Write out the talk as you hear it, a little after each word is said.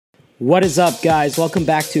What is up, guys? Welcome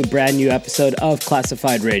back to a brand new episode of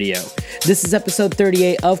Classified Radio. This is episode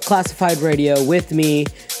 38 of Classified Radio with me,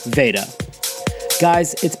 Veda.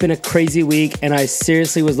 Guys, it's been a crazy week, and I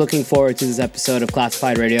seriously was looking forward to this episode of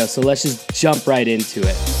Classified Radio, so let's just jump right into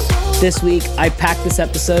it. This week, I packed this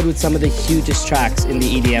episode with some of the hugest tracks in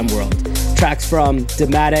the EDM world. Tracks from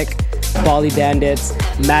Dematic, Bali Bandits,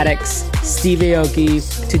 Maddox, Steve Aoki,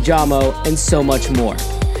 Tujamo, and so much more.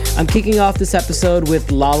 I'm kicking off this episode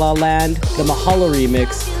with La La Land, the Mahalo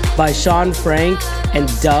remix by Sean Frank and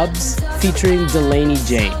Dubs featuring Delaney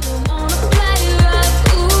Jane.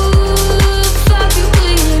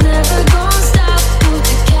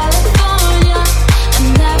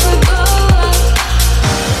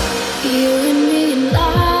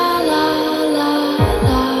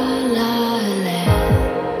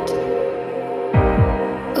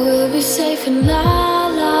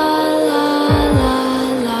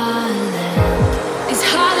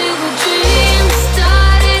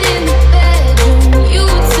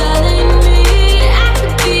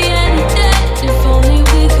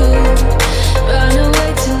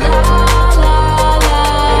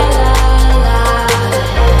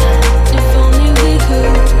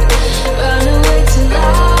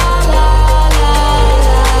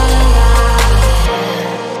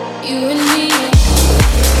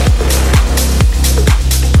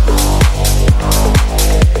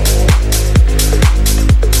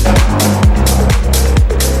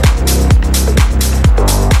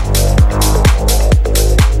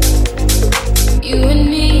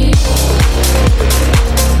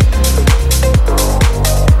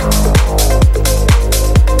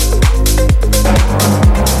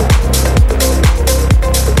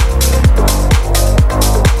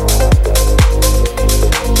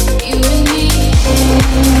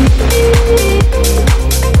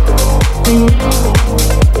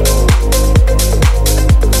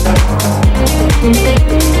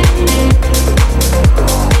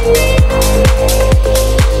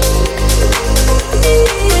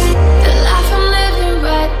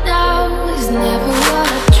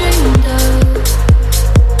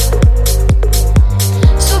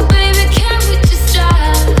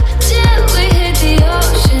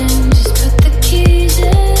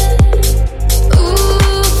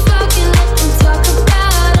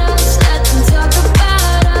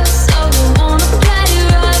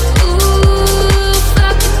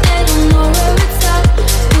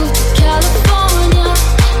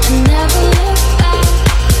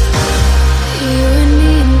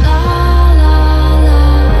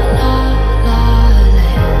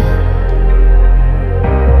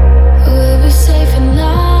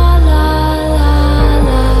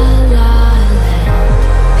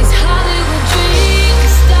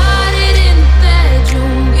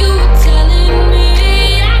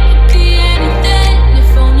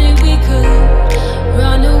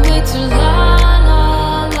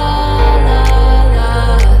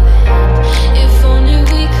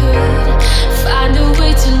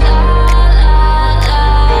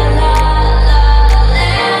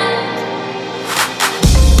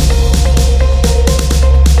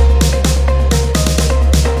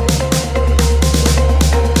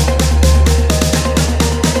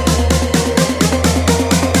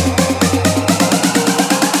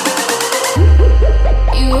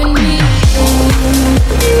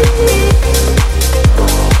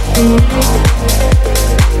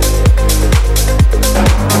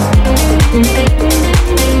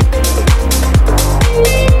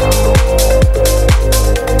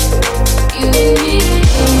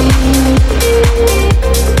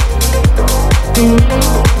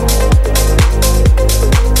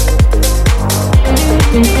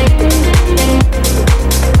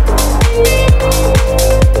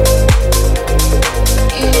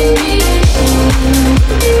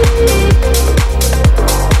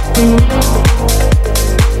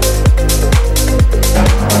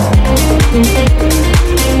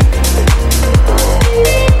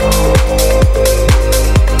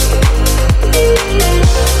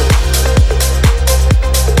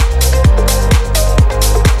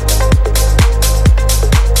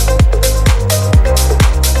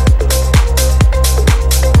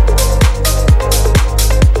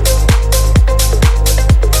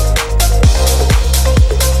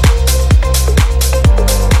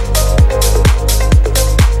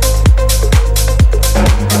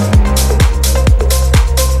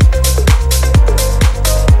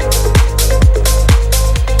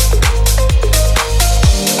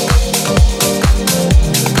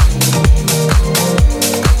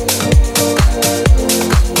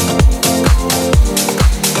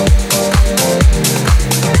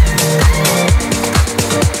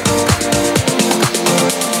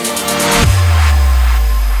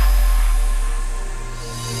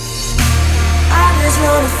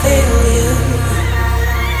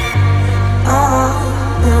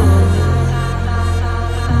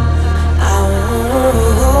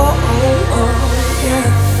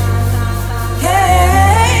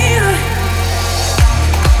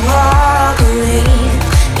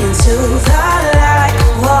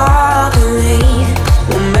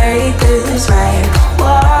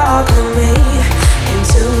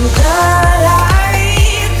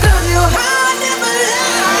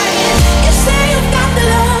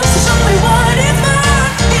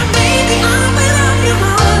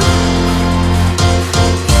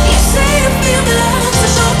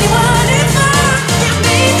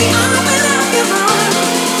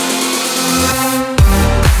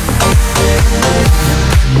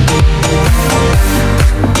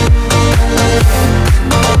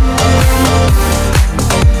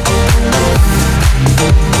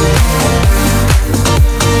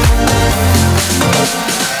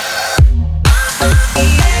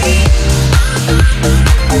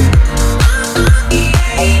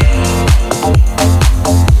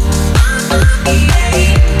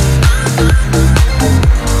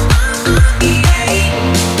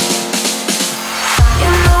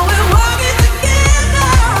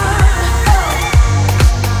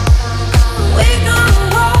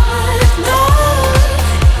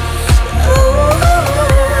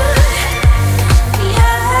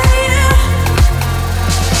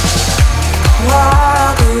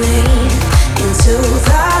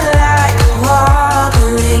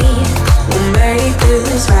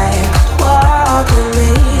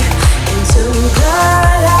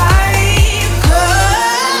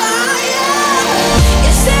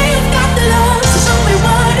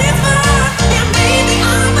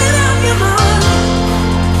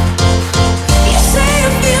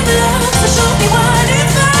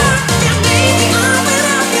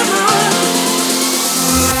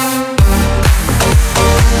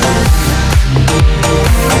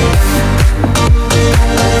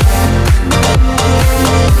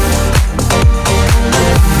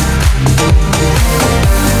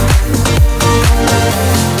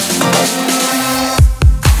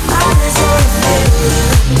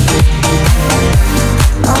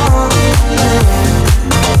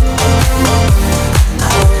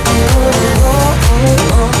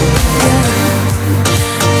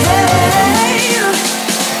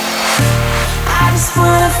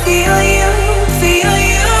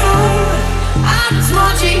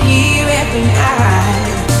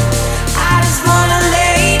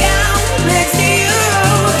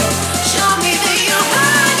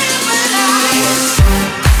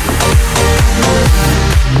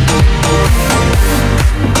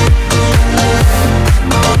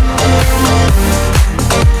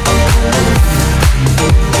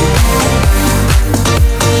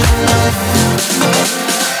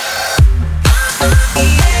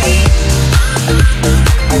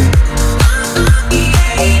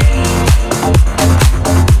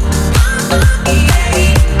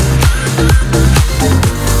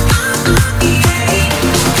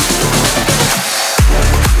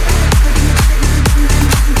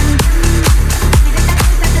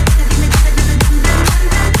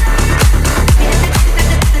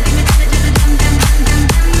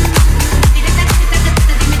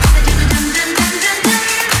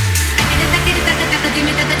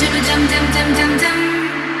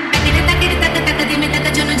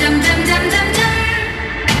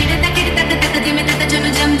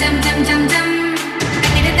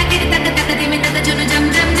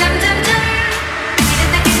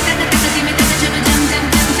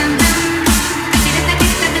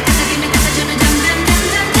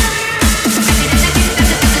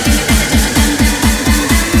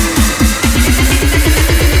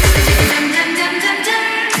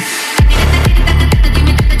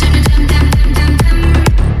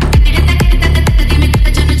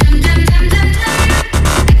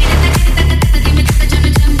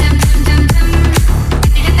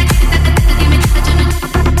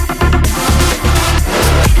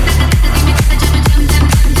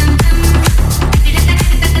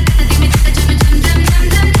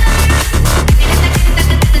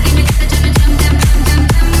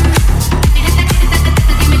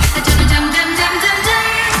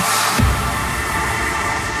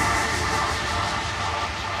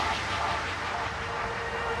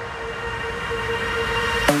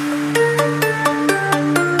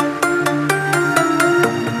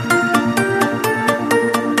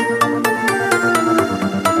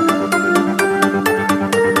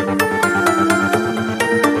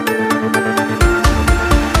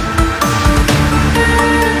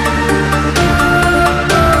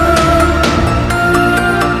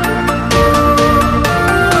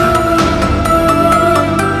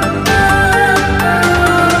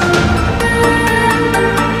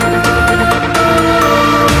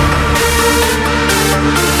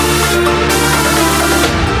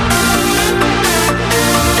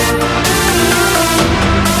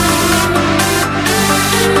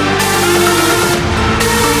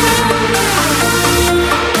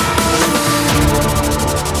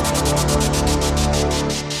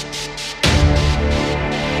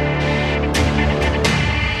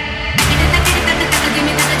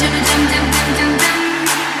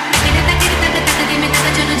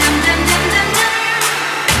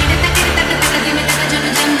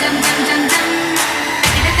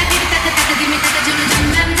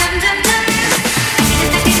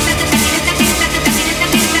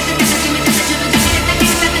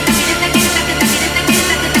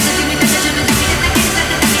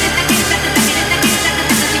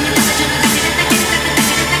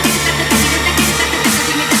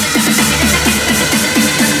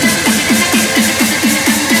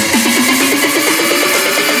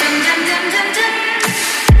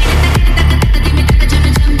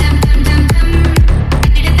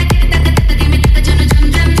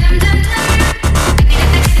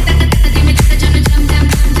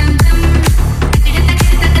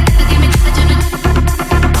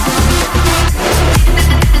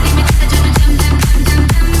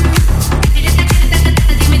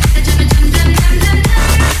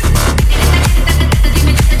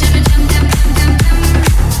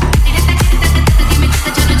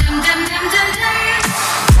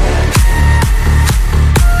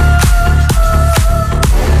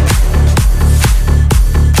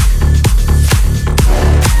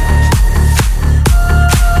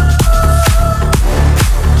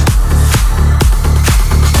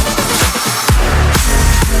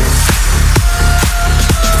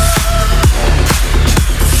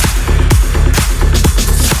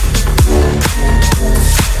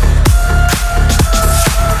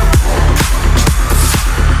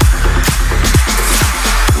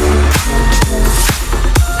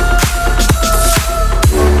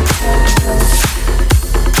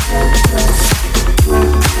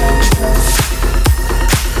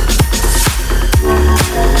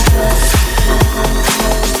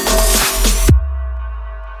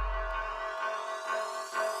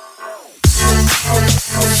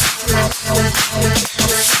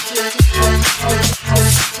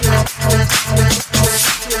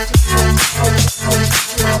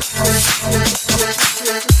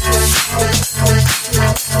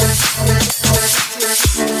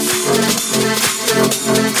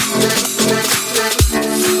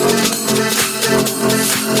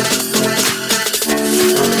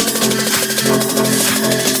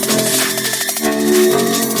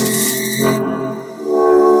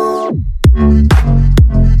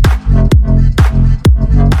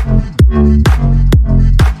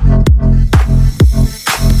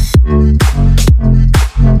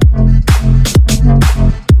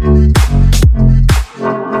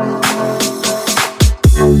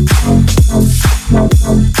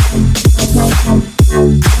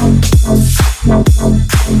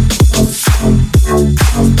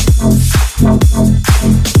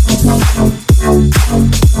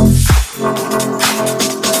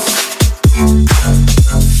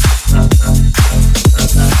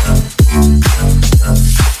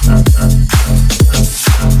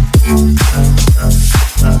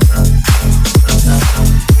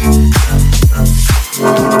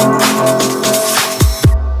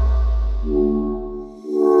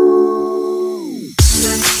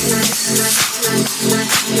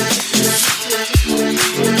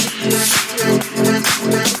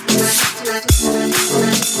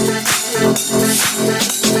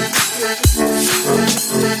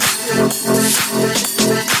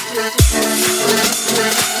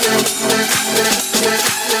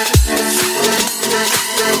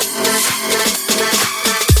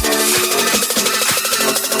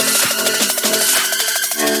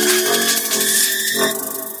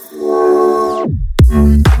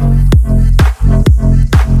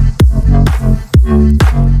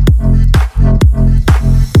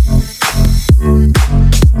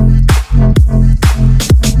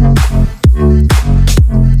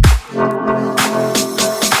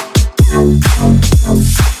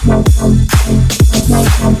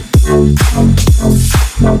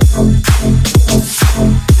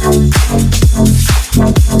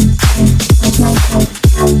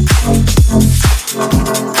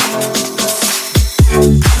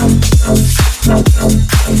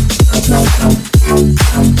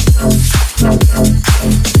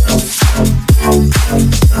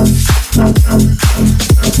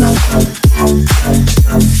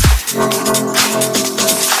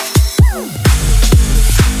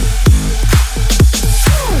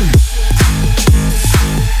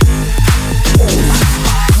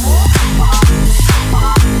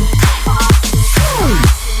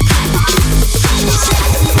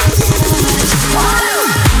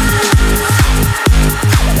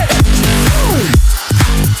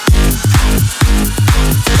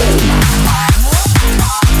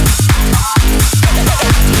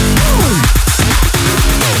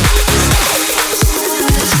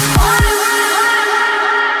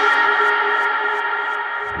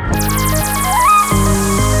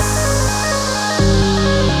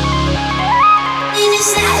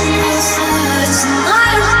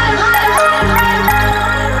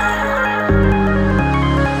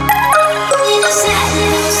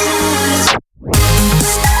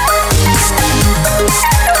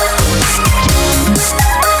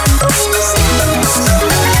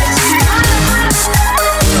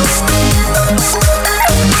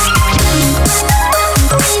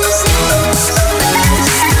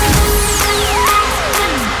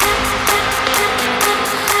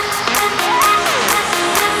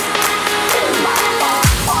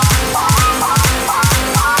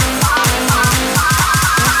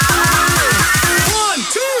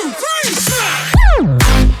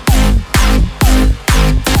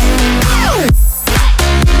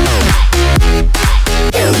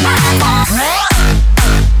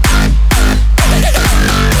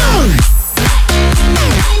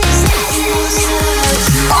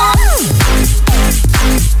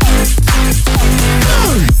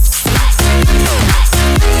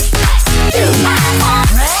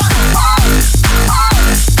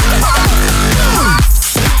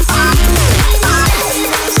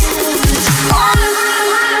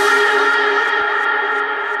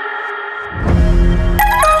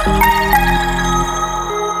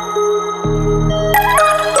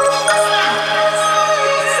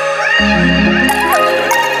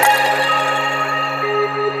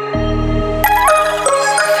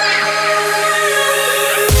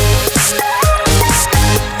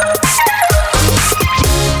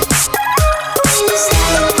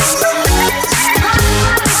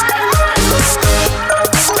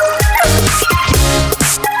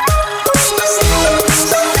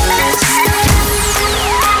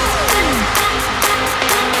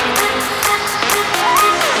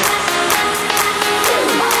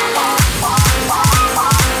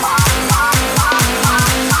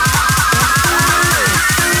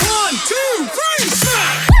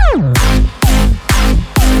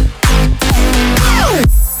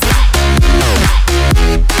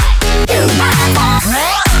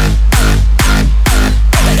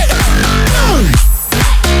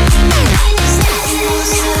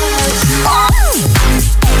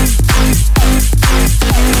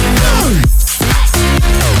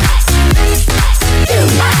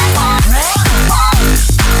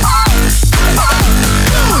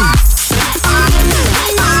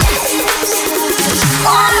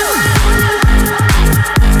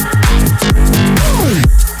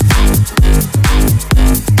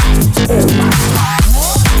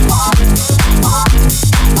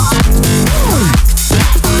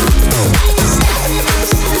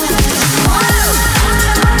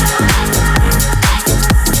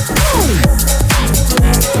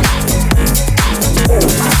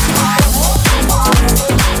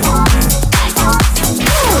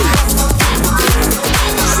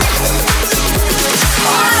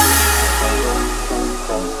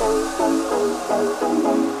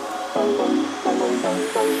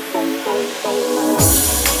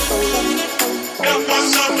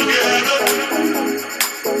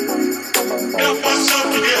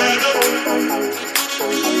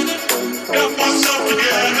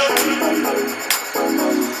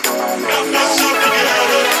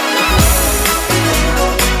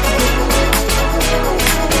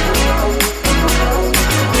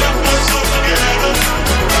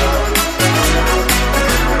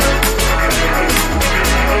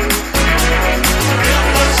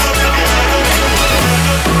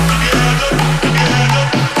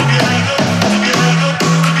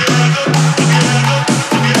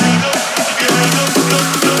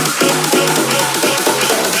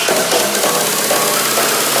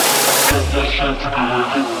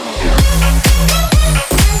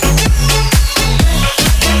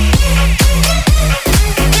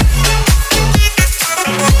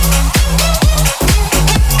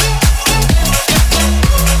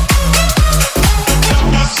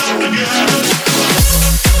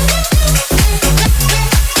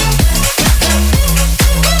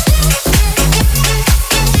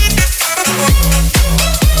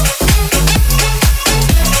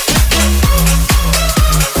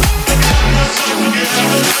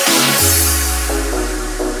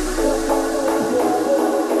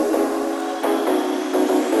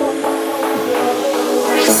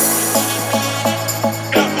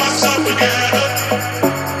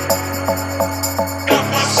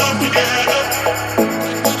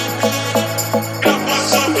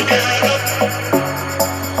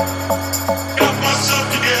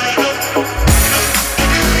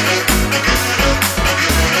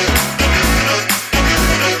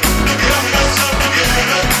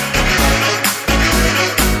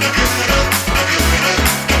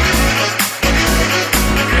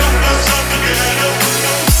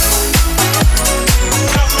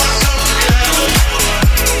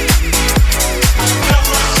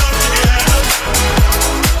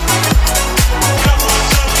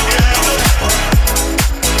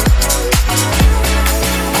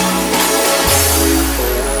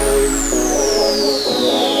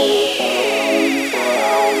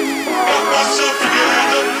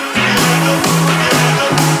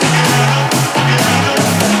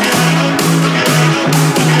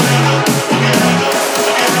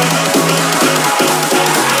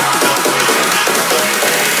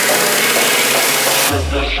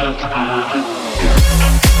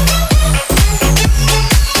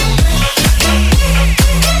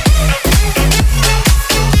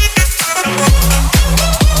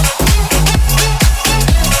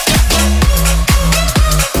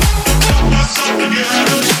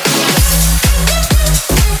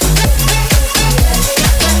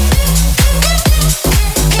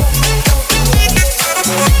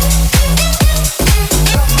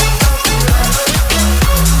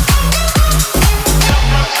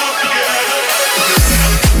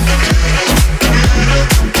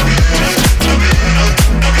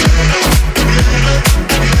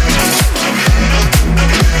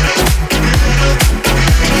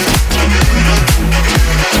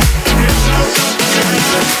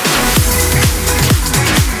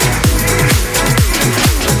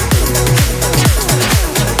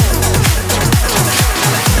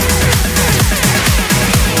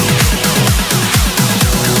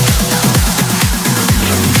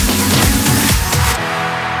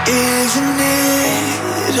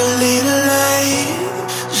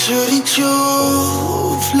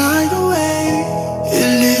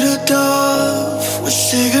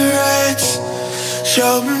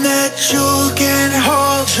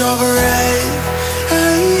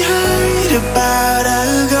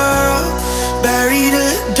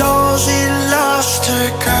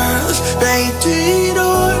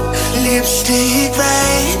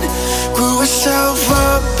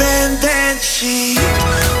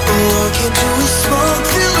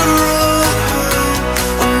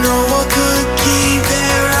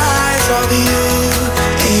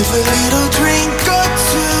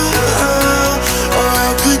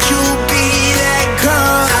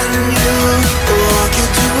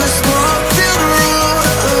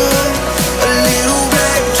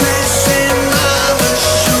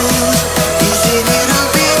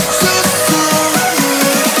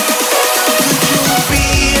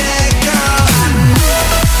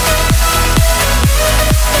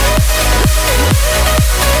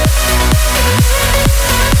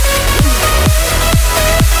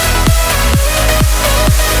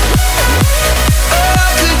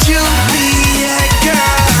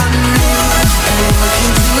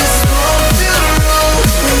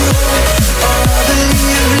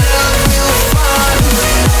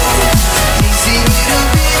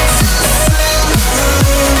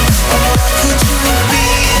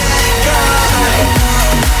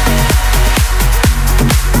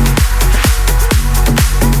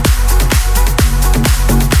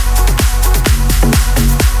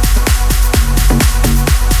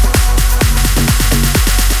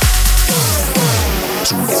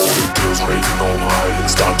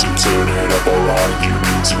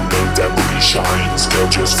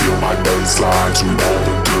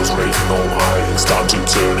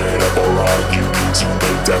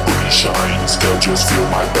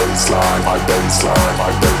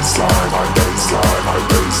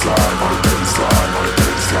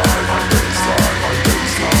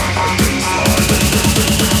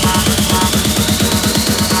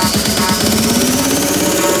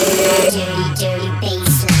 Do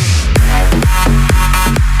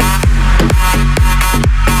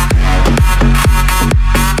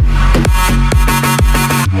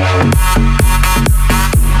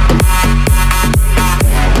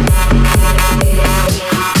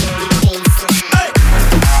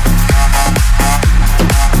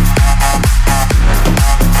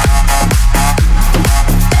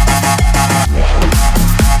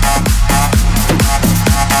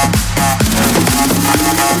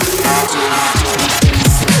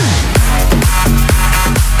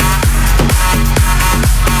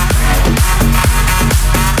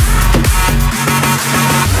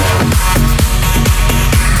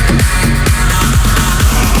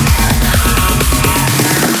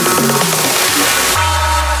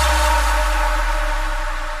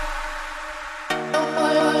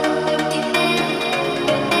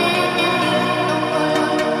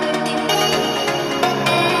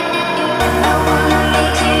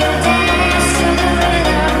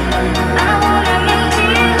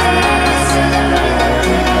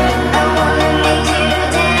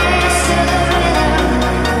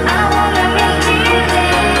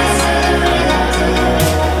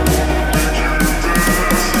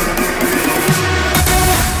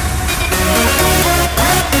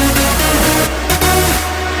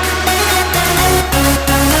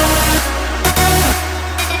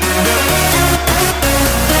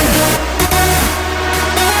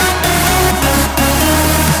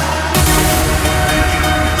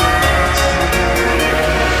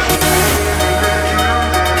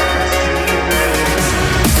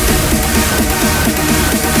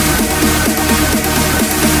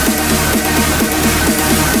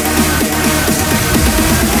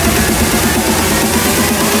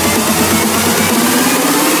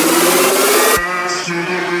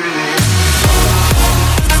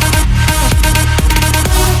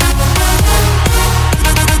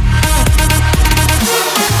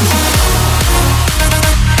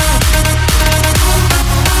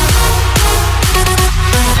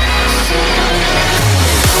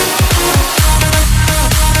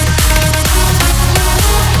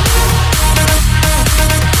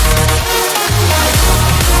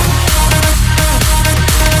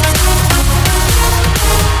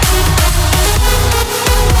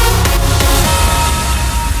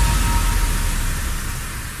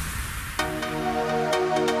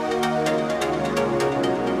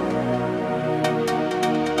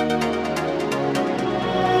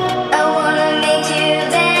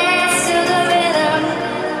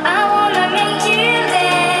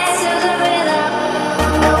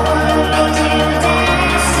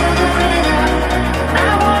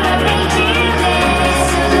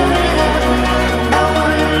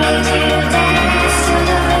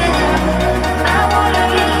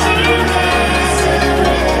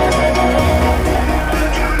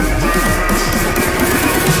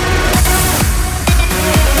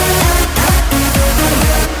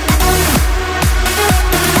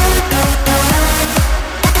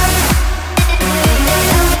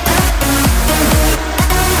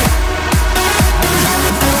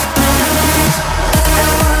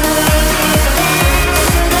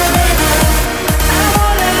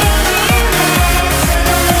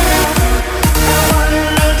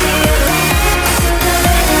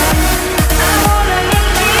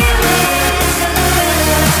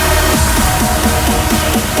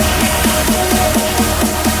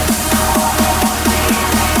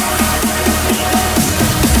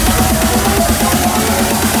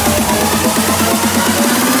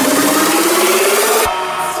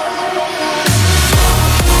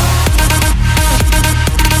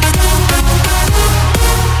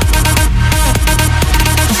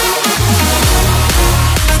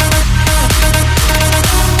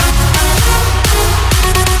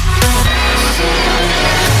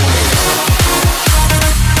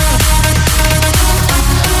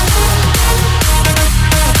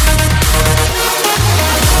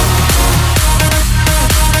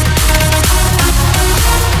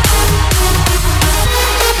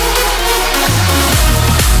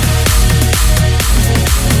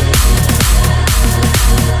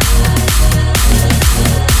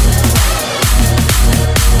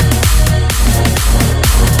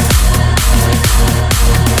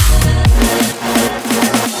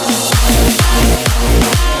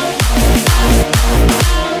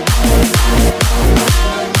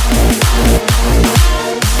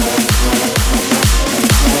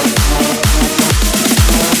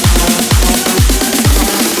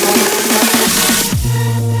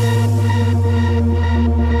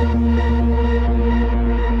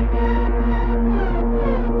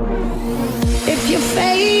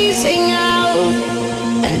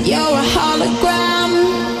hologram,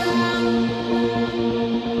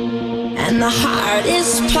 and the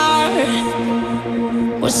hardest part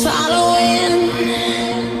was following.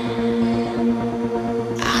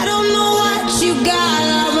 I don't know what you got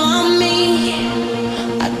up on me.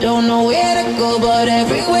 I don't know where to go, but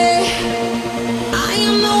everywhere. I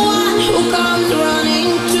am the one who comes running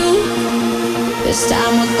to. This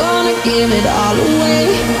time we're gonna give it all away.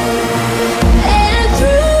 And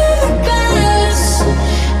through the colors,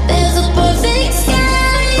 there's a perfect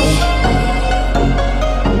sky.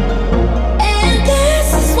 And this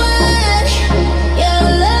is what your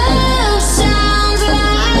love sounds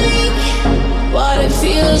like. What it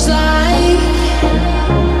feels like.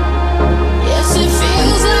 Yes, it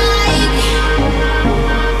feels like.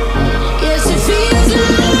 Yes, it feels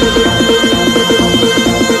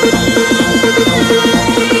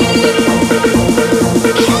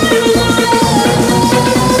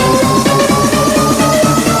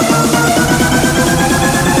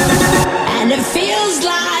and it feels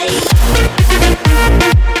like.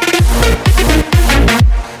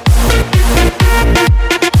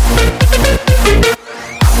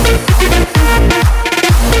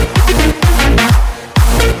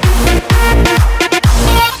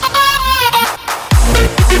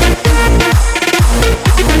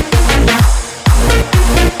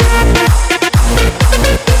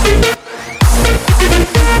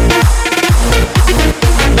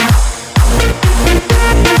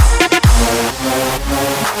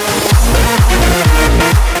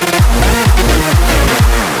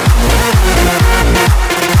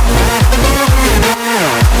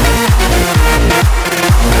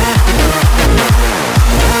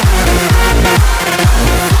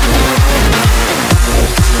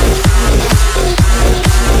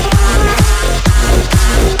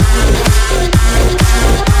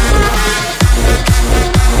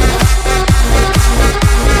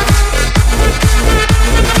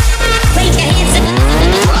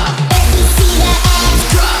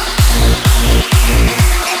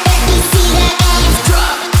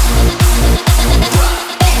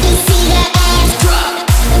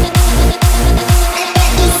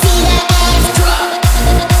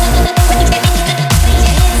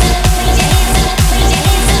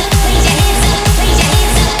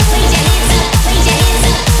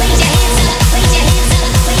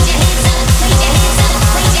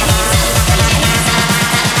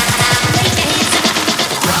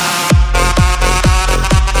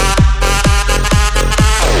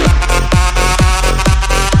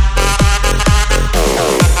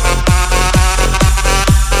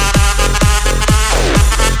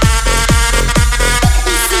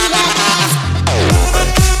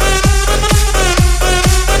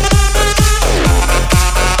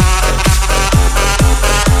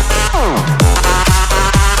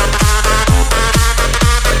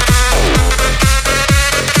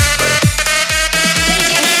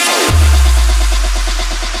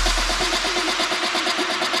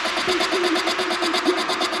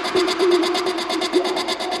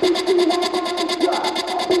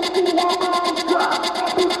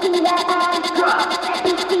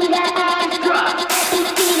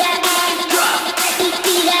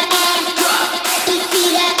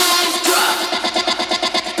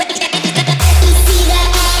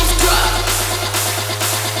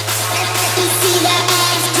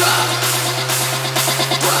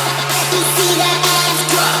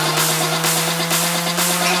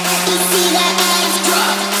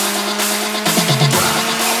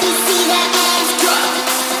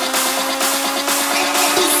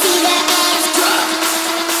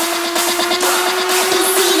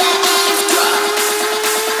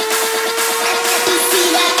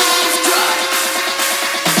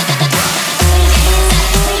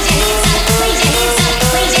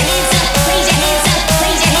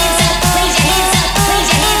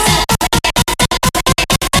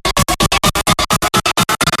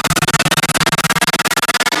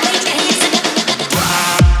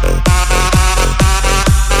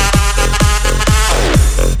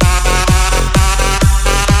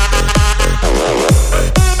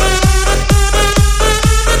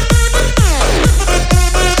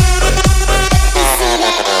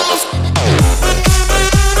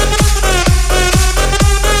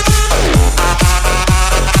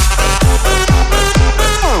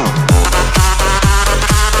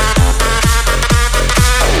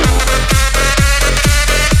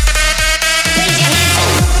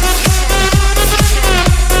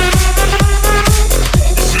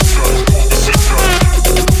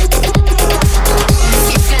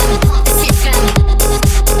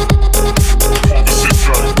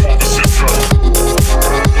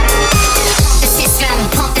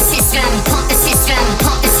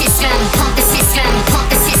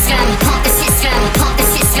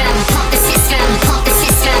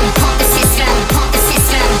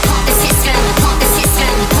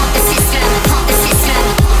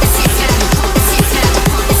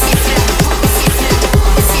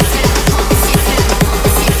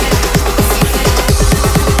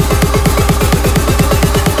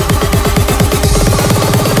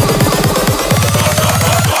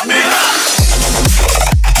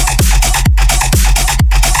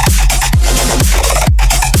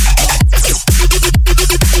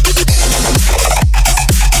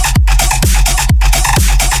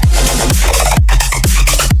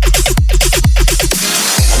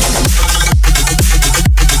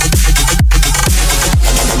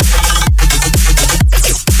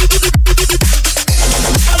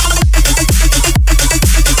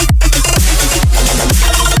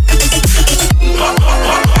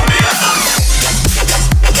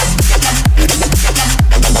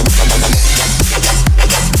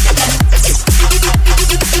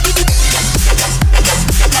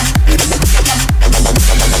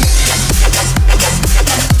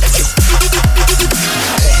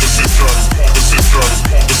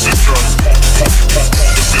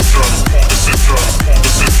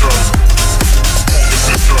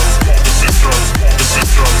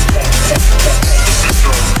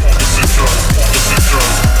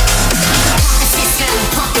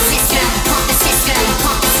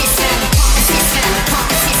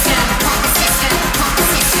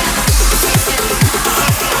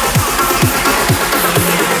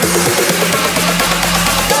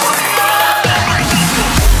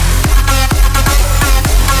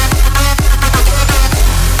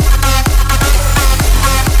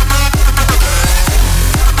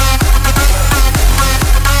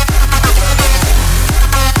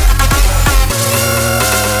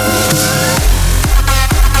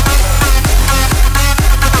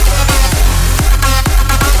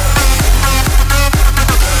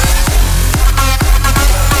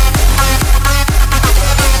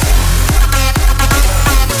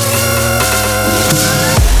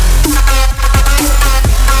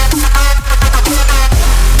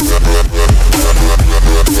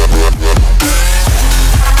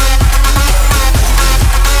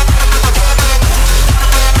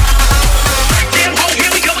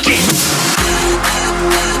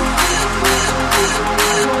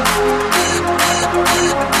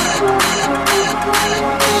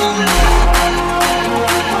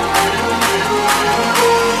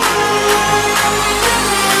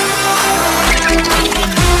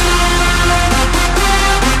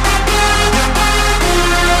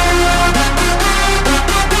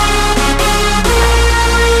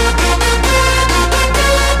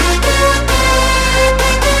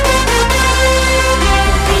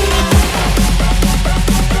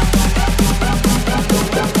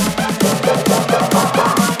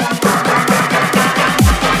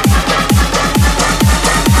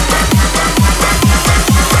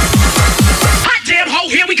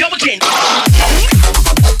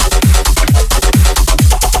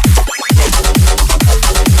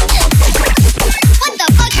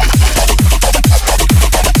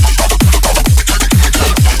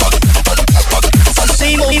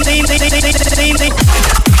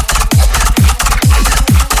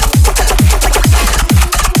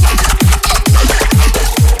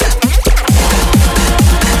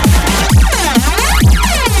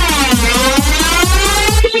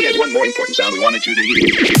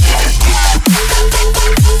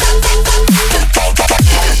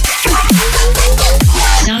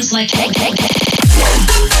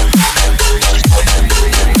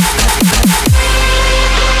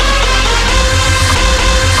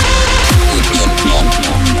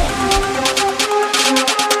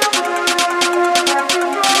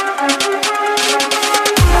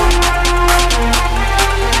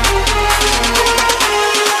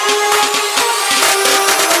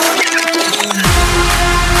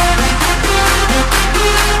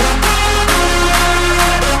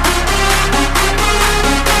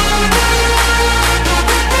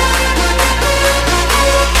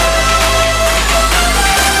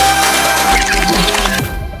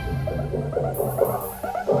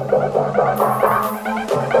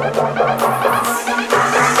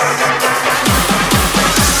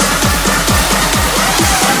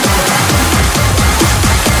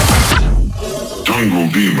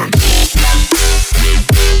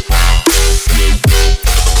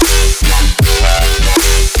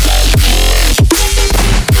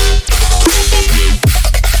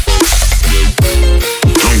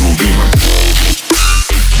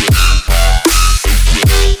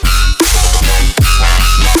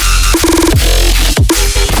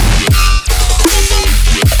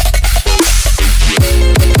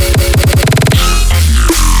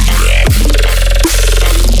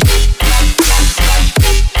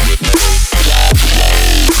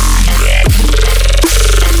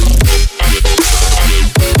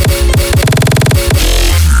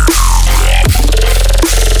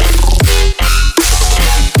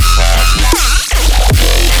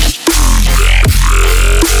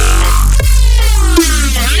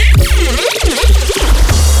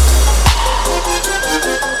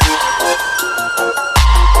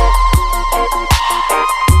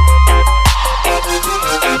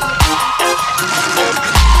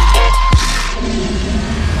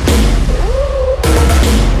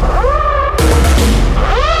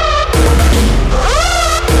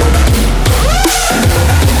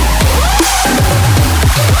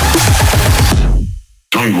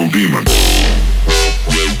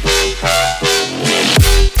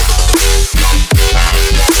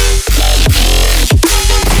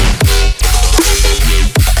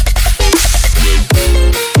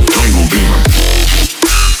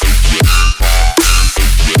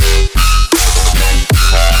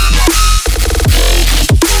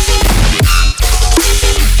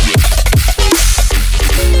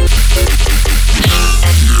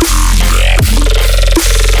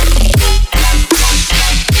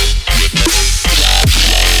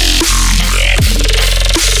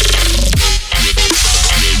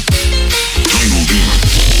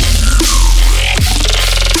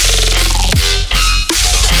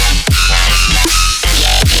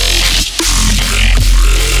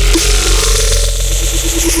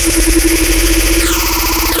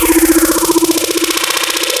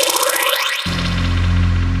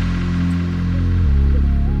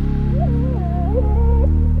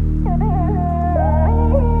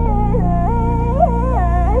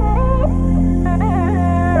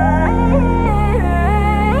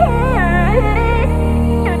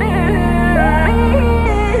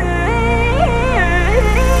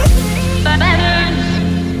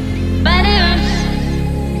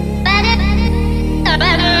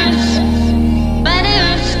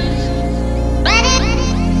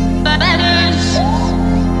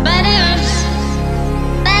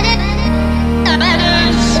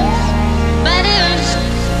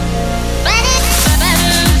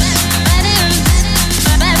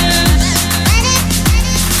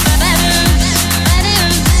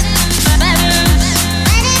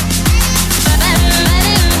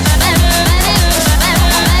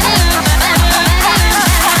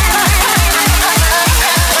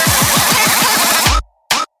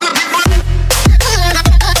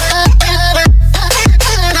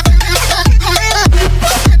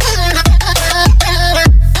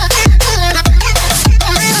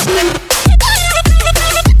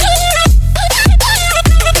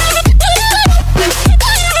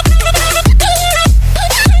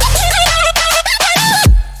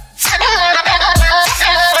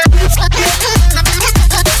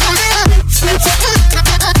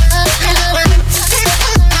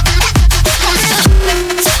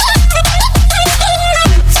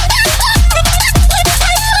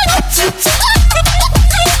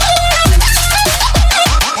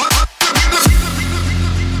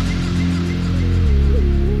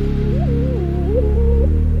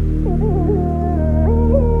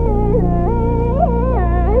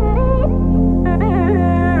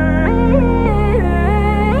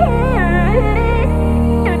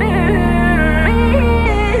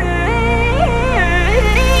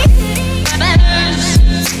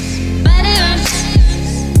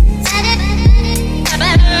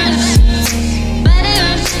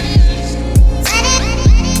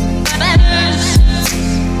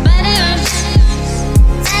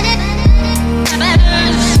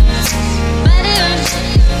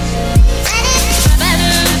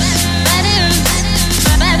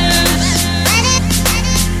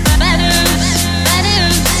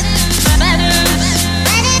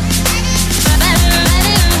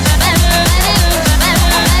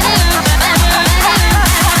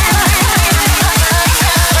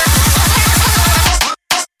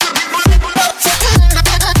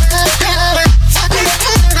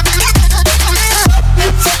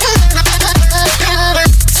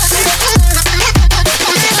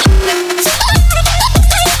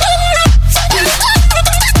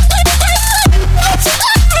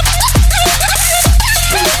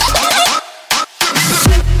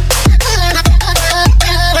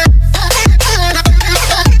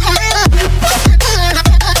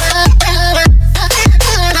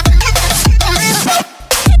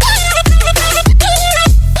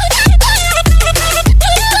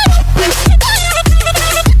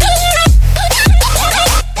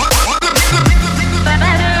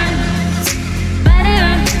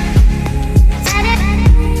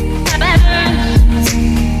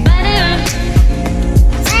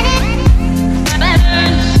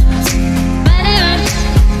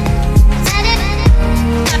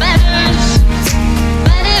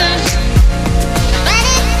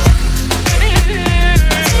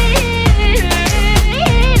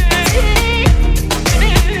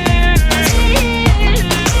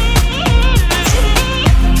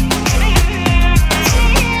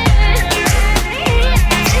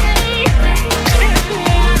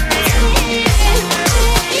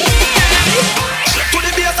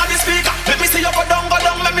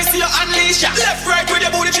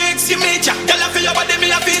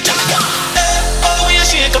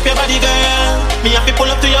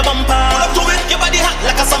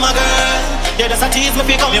 just a tease me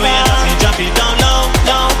fi come back. Drop it down low,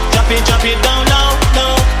 low. Drop it down low,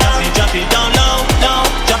 low. Drop it down low, low.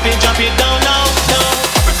 Drop it down low, low.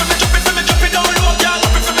 Drop it down low, girl.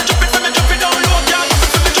 Drop it down low, girl.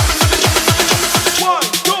 1,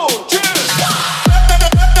 2, 3.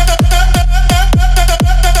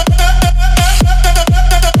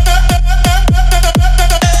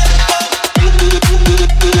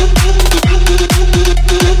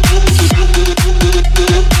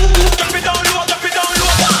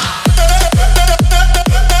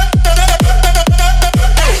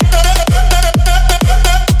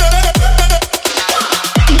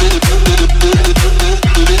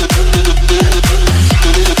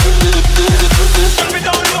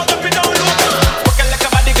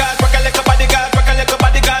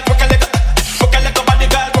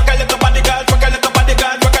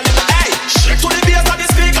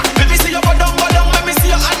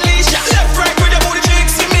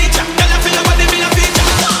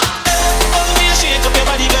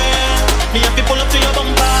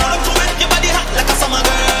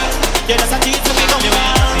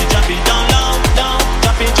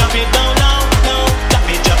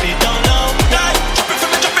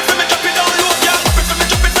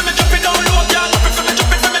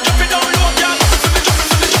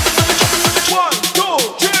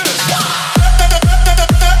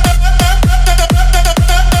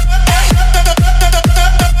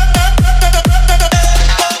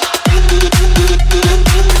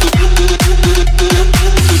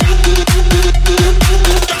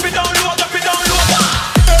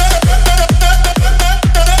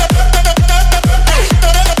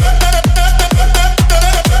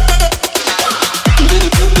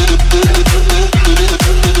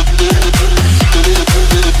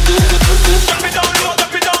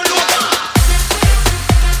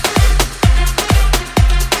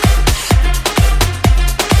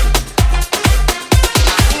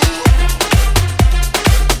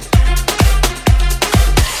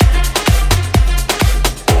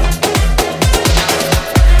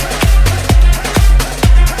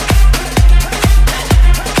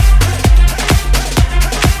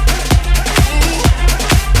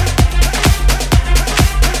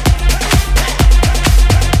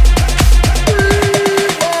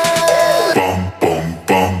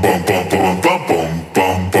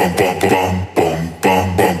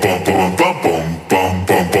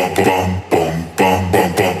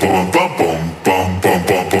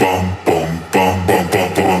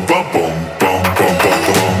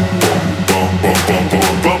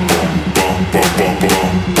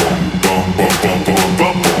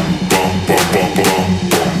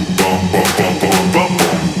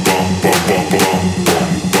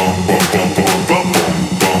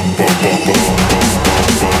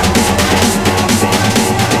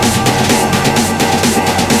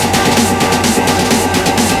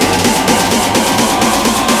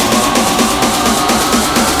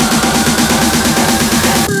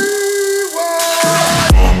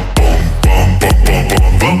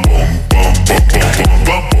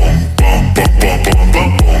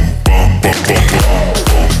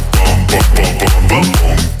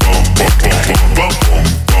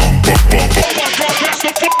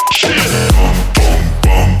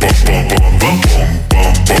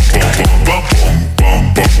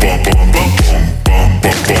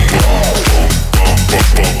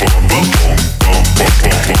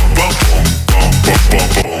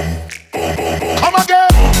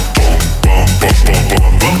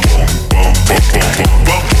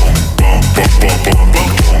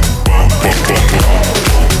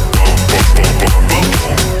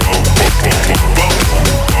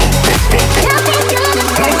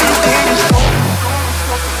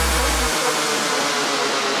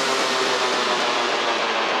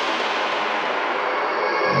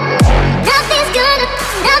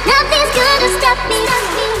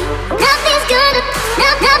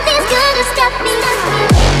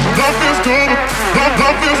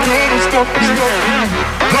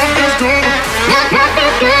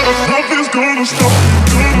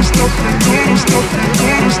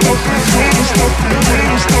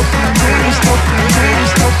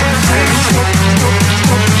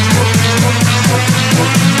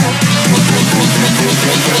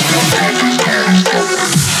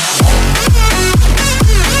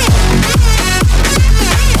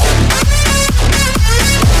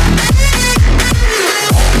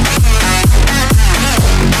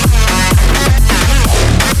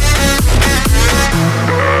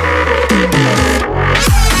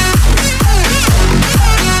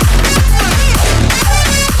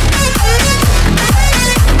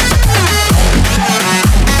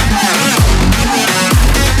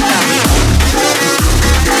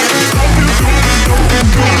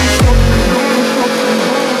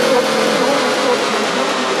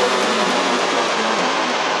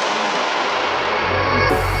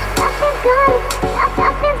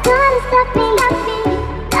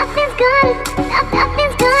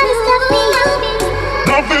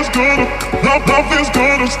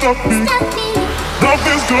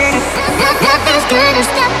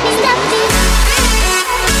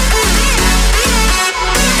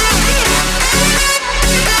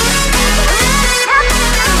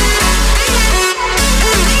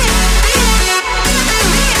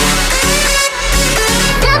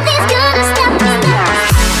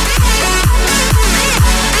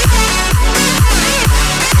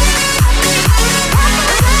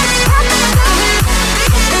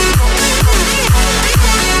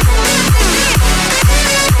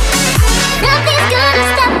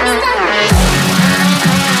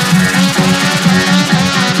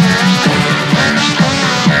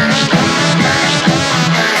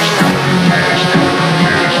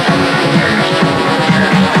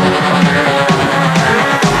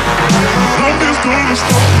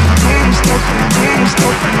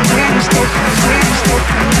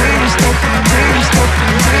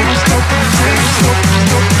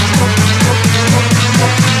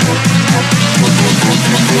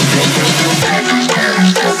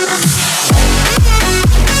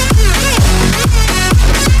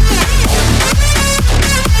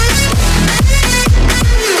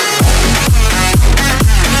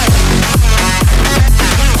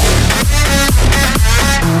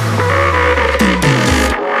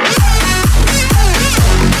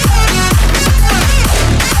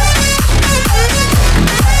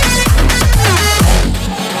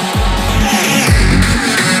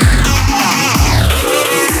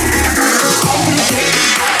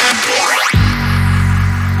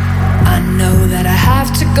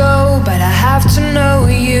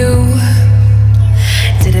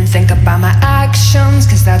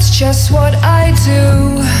 Just what I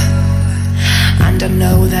do. And I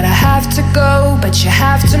know that I have to go, but you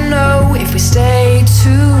have to know if we stay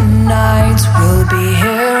tonight, we'll be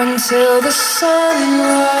here until the sunrise.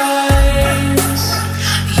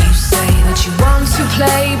 You say that you want to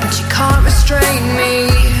play, but you can't restrain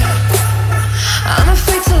me. I'm a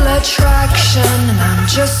fatal attraction, and I'm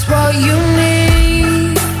just what you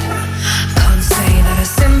need. Can't say that I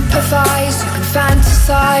sympathize, you can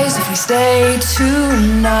fantasize. If we stay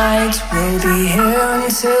tonight, we'll be here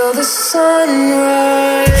until the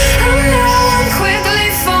sunrise. And now I'm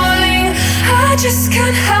quickly falling, I just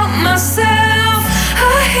can't help myself.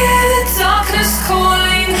 I hear the darkness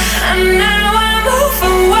calling, and now I'm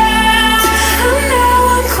overwhelmed. And now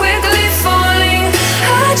I'm quickly falling,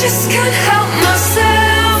 I just can't help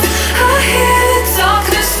myself. I hear the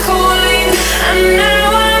darkness calling, and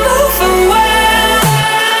now I'm overwhelmed.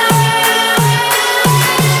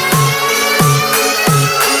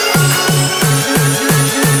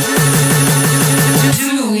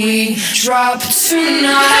 Drop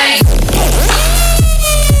tonight.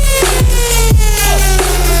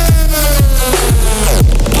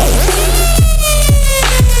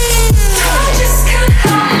 I just can't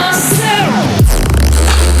help myself.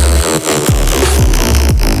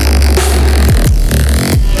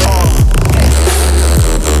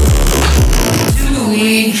 Do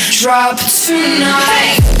we drop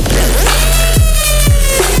tonight?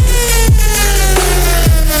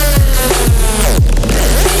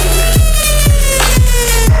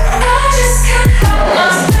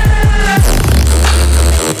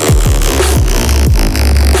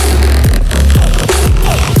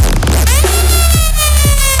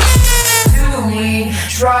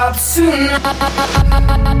 Drop tonight.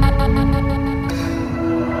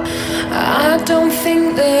 I don't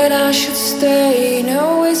think that I should stay.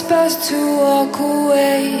 No, it's best to walk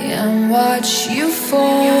away and watch you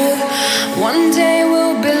fall. One day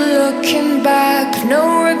we'll be looking back.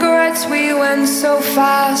 No regrets, we went so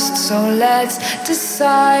fast. So let's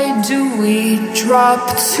decide, do we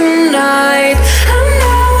drop tonight? And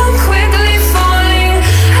now I'm quickly falling,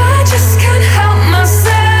 I just can't help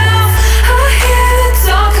myself.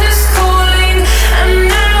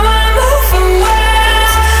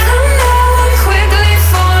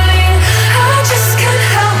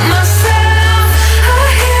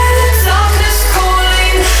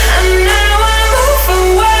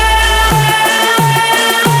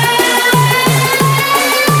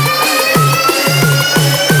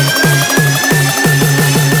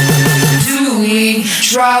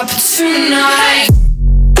 Drop tonight.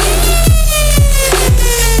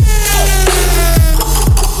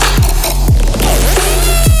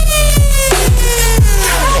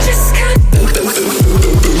 I just can't.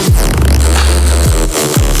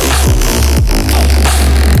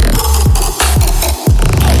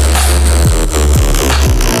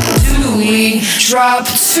 Do we drop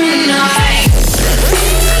tonight?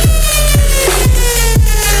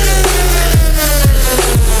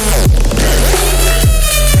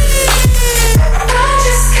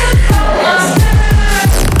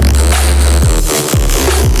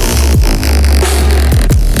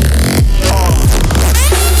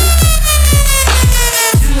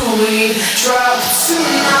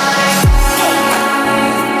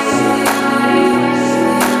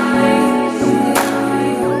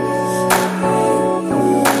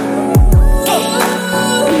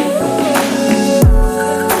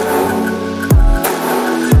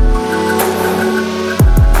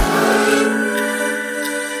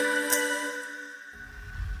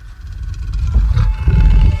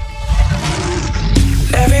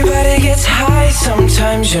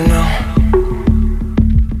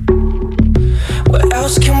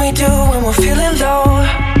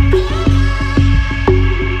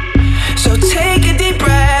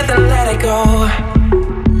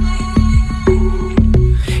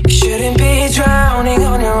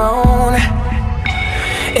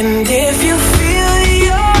 And if you feel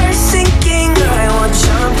you're sinking, I will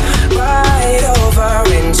jump right over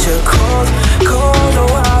into cold, cold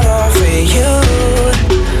water for you.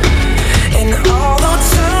 And although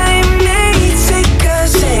time may take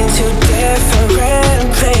us into different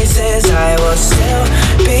places, I will still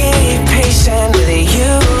be patient with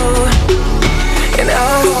you. And I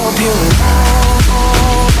hope you know,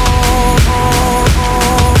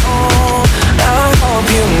 I hope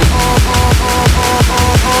you know,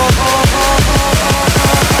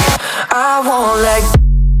 I won't let go.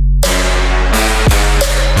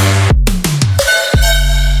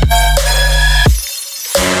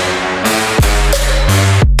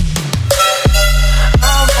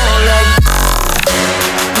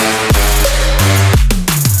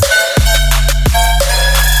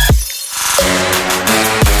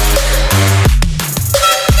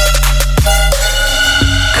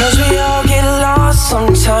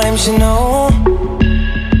 Sometimes, you know,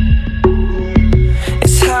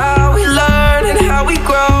 it's how we learn and how we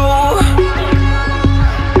grow.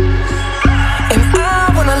 And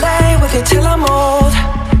I wanna lay with you till I'm old,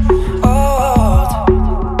 old.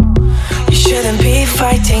 You shouldn't be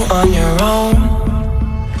fighting on your own.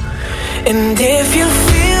 And if you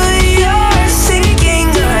feel you're sinking,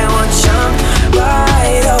 I will jump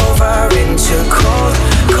right over into cold,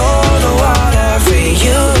 cold water for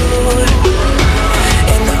you.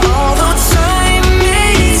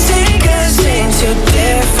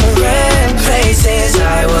 Different places,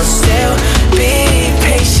 I will still be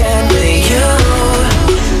patient with you.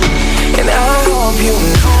 And I hope you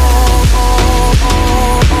know,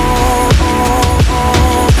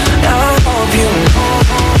 I hope you know,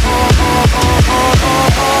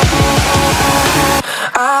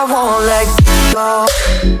 I won't let go,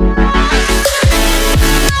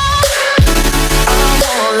 I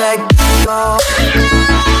won't let go,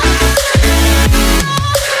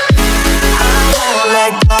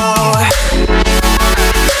 let go.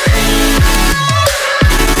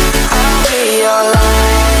 I'll be your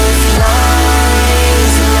lifeline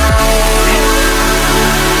tonight.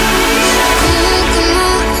 Come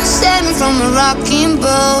on, save me from a rocking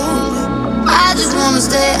boat. I just wanna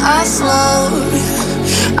stay afloat.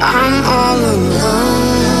 I'm all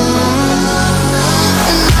alone.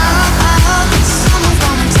 And I hope someone's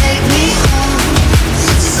gonna take me home.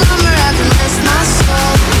 Somewhere I can rest my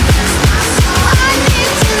soul.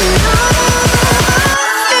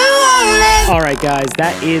 Alright guys,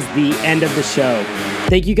 that is the end of the show.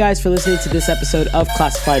 Thank you guys for listening to this episode of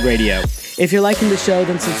Classified Radio. If you're liking the show,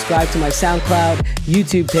 then subscribe to my SoundCloud,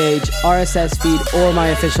 YouTube page, RSS feed, or my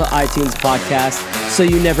official iTunes podcast so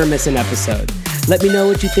you never miss an episode. Let me know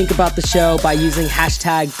what you think about the show by using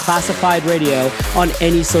hashtag Classified Radio on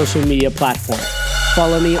any social media platform.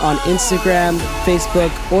 Follow me on Instagram,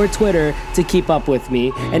 Facebook, or Twitter to keep up with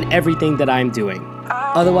me and everything that I'm doing.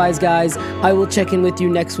 Otherwise, guys, I will check in with you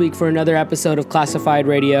next week for another episode of Classified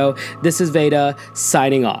Radio. This is Veda,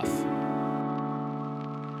 signing off.